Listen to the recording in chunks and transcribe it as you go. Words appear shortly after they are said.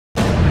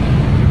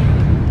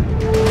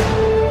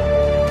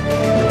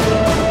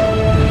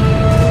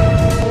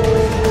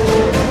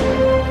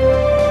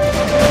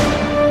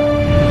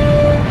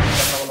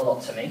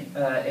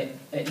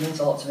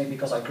a lot to me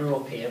because I grew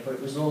up here, but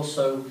it was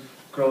also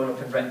growing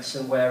up in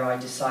Wrexham where I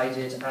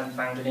decided and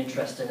found an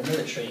interest in the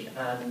military,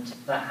 and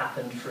that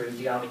happened through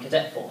the Army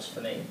Cadet Force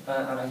for me.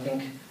 And I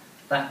think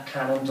that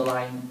can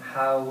underline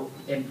how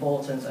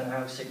important and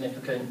how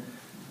significant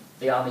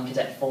the Army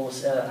Cadet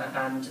Force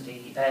and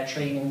the Air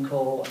Training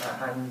Corps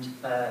and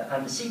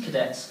the Sea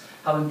Cadets,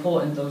 how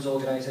important those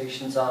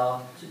organisations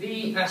are. To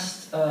be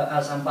asked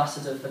as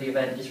ambassador for the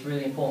event is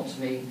really important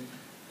to me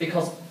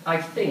because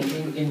I think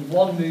in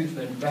one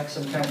movement,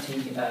 Wrexham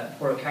County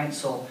Borough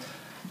Council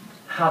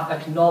have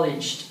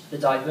acknowledged the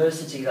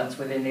diversity that's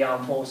within the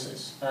armed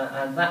forces,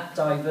 and that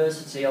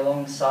diversity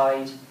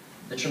alongside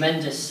the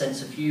tremendous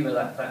sense of humour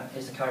that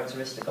is a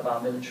characteristic of our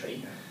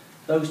military,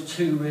 those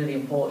two really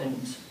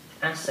important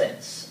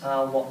assets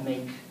are what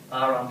make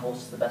our armed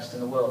forces the best in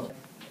the world.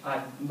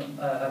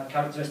 A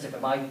characteristic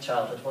of my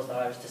childhood was that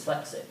I was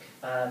dyslexic,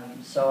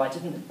 so I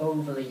didn't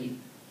overly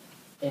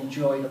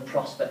enjoy the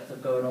prospect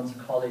of going on to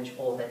college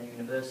or then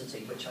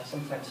university, which I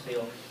sometimes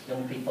feel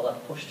young people are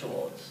pushed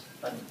towards,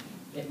 and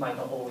it might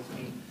not always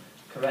be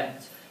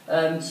correct.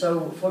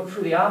 So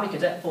through the Army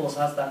Cadet Force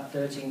as that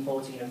 13,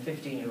 14 and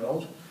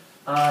 15-year-old,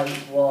 I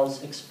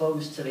was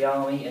exposed to the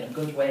Army in a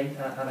good way,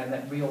 and I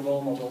met real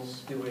role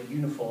models who were in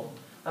uniform,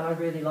 and I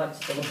really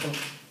liked the look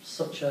of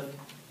such a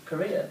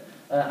career.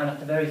 And at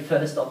the very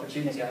first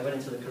opportunity, I went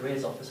into the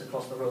careers office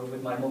across the road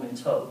with my mum in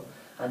tow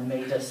and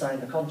made her sign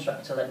the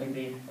contract to let me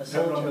be a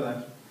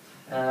soldier.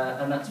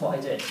 And that's what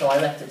I did. So I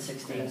left at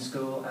 16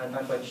 school and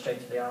I went straight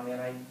to the Army,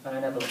 and I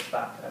never looked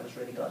back, and I was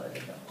really glad I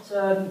did that.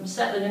 So,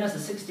 settling in as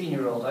a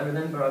 16-year-old, I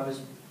remember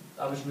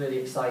I was really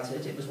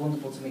excited. It was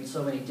wonderful to meet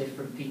so many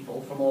different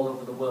people from all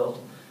over the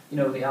world. You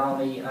know, the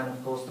Army and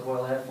of course the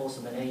Royal Air Force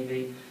and the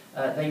Navy,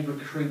 they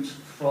recruit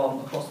from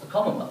across the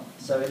Commonwealth.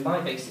 So in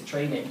my basic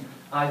training,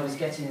 I was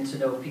getting to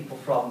know people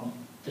from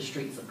the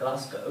streets of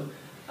Glasgow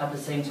at the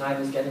same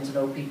time as getting to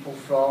know people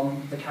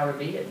from the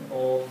Caribbean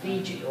or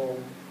Fiji or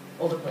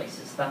other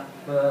places that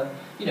were,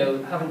 you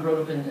know, having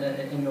grown up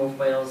in North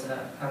Wales and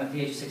at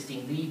the age of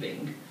 16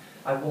 leaving,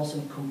 I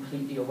wasn't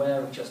completely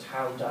aware of just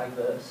how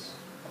diverse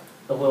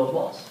the world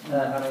was.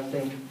 And I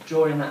think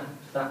during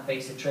that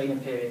basic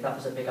training period, that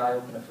was a big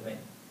eye-opener for me.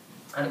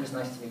 And it was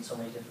nice to meet so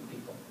many different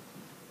people.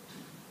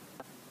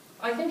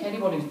 I think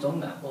anyone who's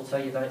done that will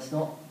tell you that it's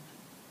not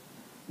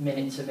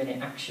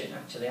minute-to-minute action,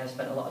 actually. I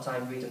spent a lot of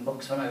time reading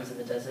books when I was in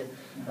the desert,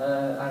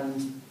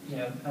 and you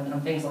know,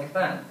 and things like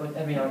that. But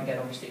every now and again,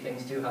 obviously,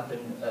 things do happen,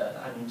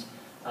 and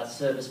as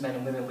servicemen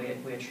and women,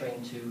 we're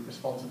trained to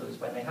respond to those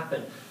when they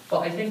happen. But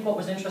I think what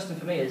was interesting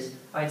for me is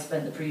I had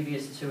spent the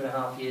previous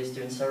 2.5 years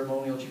doing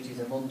ceremonial duties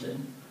in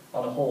London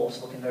on a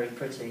horse, looking very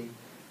pretty,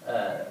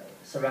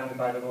 surrounded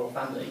by the royal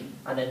family,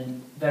 and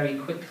then very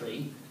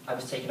quickly I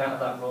was taken out of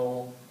that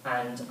role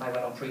and I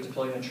went on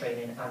pre-deployment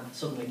training and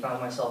suddenly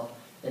found myself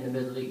in the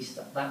Middle East.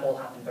 That all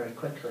happened very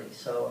quickly,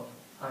 so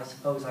I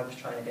suppose I was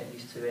trying to get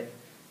used to it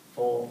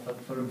for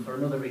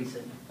another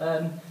reason.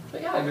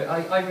 But yeah,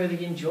 I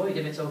really enjoyed,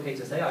 if it's okay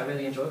to say, I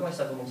really enjoyed my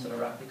 7 months in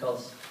Iraq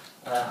because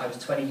I was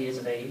 20 years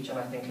of age, and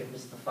I think it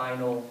was the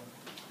final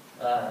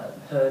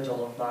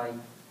hurdle of my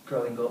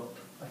growing up.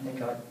 I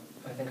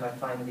think I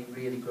finally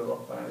really grew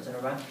up when I was in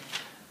Iraq,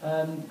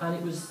 and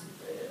it was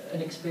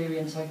an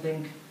experience I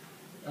think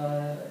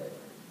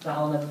that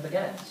I'll never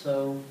forget.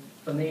 So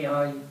for me,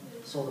 I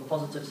saw the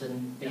positives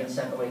in being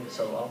sent away for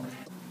so long.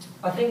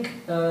 I think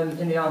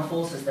in the armed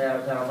forces there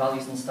are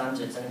values and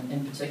standards, and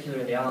in particular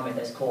in the army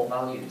there's core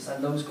values,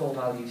 and those core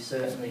values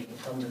certainly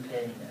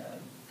underpin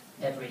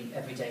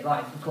everyday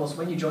life. Of course,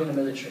 when you join the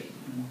military,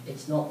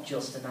 it's not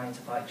just a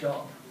 9-to-5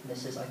 job. And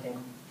this is, I think,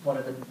 one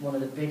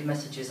of the big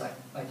messages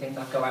I think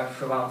that go out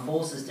through Armed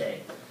Forces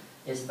Day,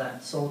 is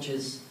that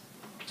soldiers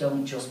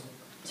don't just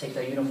take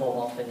their uniform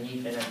off in the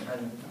evening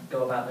and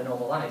go about their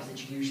normal lives.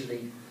 It's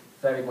usually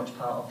very much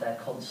part of their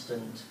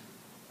constant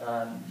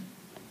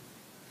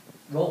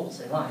roles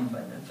in life.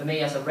 And for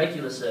me, as a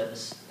regular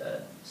service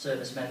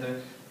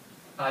member,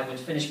 I would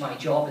finish my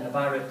job in the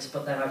barracks,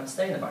 but then I would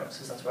stay in the barracks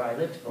because that's where I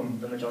lived for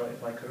the majority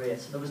of my career.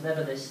 So there was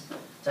never this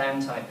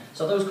downtime.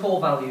 So those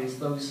core values,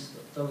 those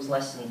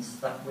lessons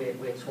that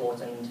we're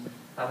taught, and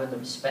having the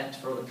respect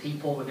for other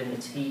people within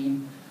the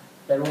team,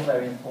 they're all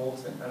very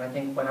important. And I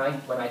think when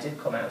I did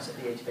come out at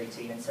the age of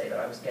 18 and say that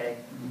I was gay,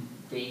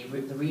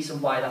 the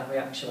reason why that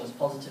reaction was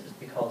positive is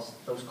because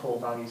those core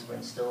values were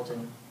instilled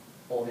in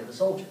all the other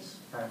soldiers.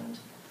 And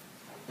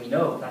we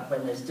know that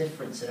when there's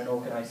difference in an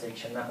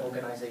organisation, that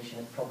organisation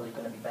is probably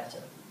going to be better.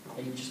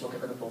 And you just look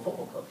at Liverpool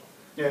Football Club.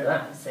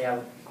 That and say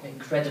how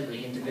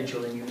incredibly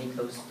individual and unique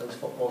those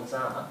footballers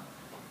are,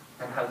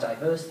 and how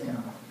diverse they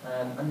are.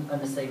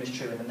 And the same is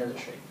true in the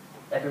military.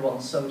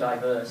 Everyone's so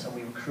diverse, and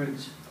we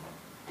recruit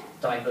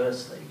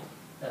diversely.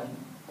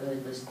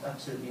 There's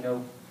absolutely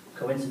no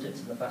coincidence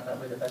in the fact that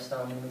we're the best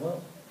army in the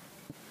world.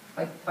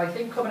 I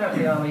think coming out of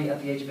the army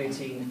at the age of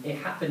 18, it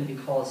happened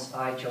because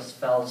I just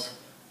felt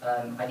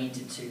I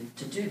needed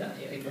to do that.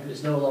 It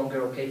was no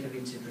longer okay for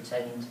me to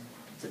pretend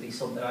to be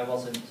something I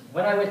wasn't.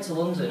 When I went to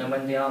London, and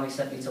when the army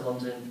sent me to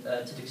London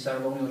to do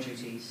ceremonial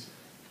duties,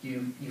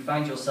 You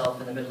find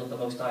yourself in the middle of the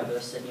most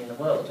diverse city in the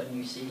world, and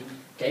you see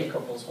gay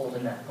couples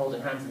holding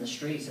hands in the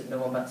streets and no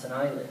one bats an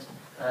eyelid.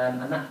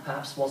 And that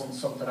perhaps wasn't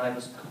something I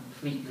was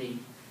completely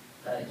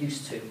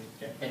used to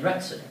in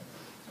Wrexham.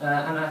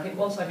 And I think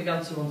once I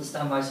began to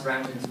understand my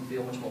surroundings and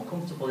feel much more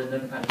comfortable in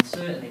them, and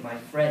certainly my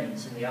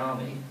friends in the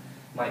army,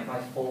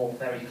 my 4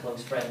 very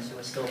close friends who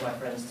are still my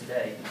friends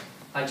today,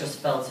 I just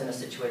felt in a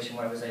situation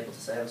where I was able to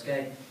say I was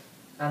gay.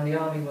 And the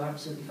army were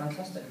absolutely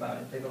fantastic about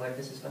it. They were like,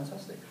 this is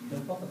fantastic, no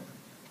problem.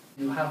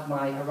 You have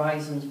my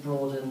horizons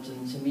broadened,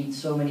 and to meet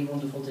so many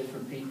wonderful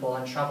different people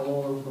and travel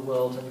all over the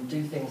world and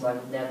do things I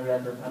would never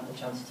ever have had the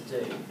chance to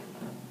do.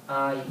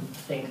 I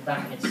think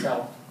that in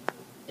itself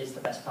is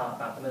the best part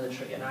about the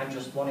military, and I'm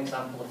just one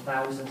example of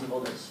thousands of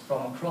others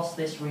from across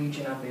this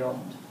region and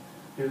beyond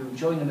who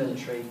joined the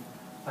military,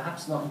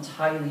 perhaps not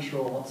entirely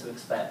sure what to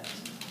expect,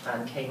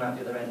 and came out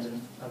the other end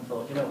and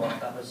thought, you know what,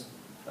 that was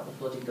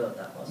bloody good,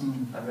 that was.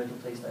 I'm really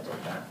pleased I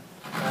did that.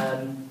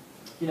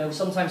 You know,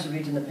 sometimes you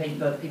read in the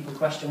paper, people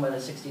question whether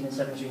 16 and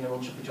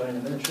 17-year-olds should be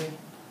joining the military.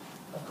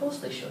 Of course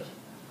they should.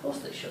 Of course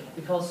they should.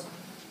 Because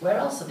where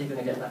else are they going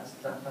to get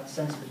that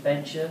sense of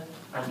adventure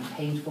and be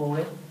paid for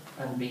it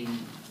and be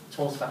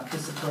taught about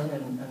discipline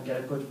and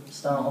get a good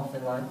start off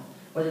in life?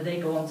 Whether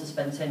they go on to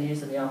spend 10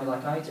 years in the army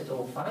like I did,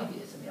 or 5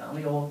 years in the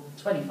army, or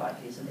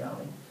 25 years in the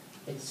army,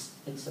 it's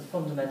a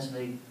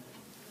fundamentally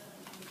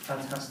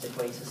fantastic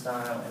way to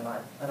start out in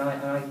life. And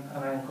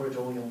I encourage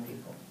all young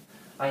people.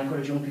 I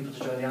encourage young people to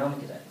join the Army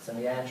Cadets and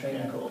the Air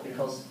Training Corps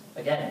because,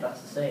 again,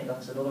 that's the same.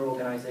 That's another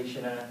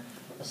organisation and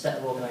a set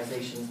of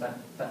organisations that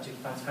do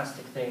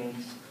fantastic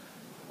things,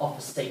 offer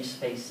safe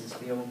spaces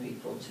for young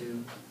people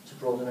to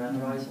broaden their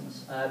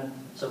horizons.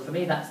 So for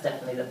me, that's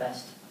definitely the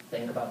best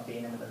thing about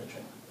being in the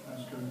military.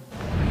 That's good.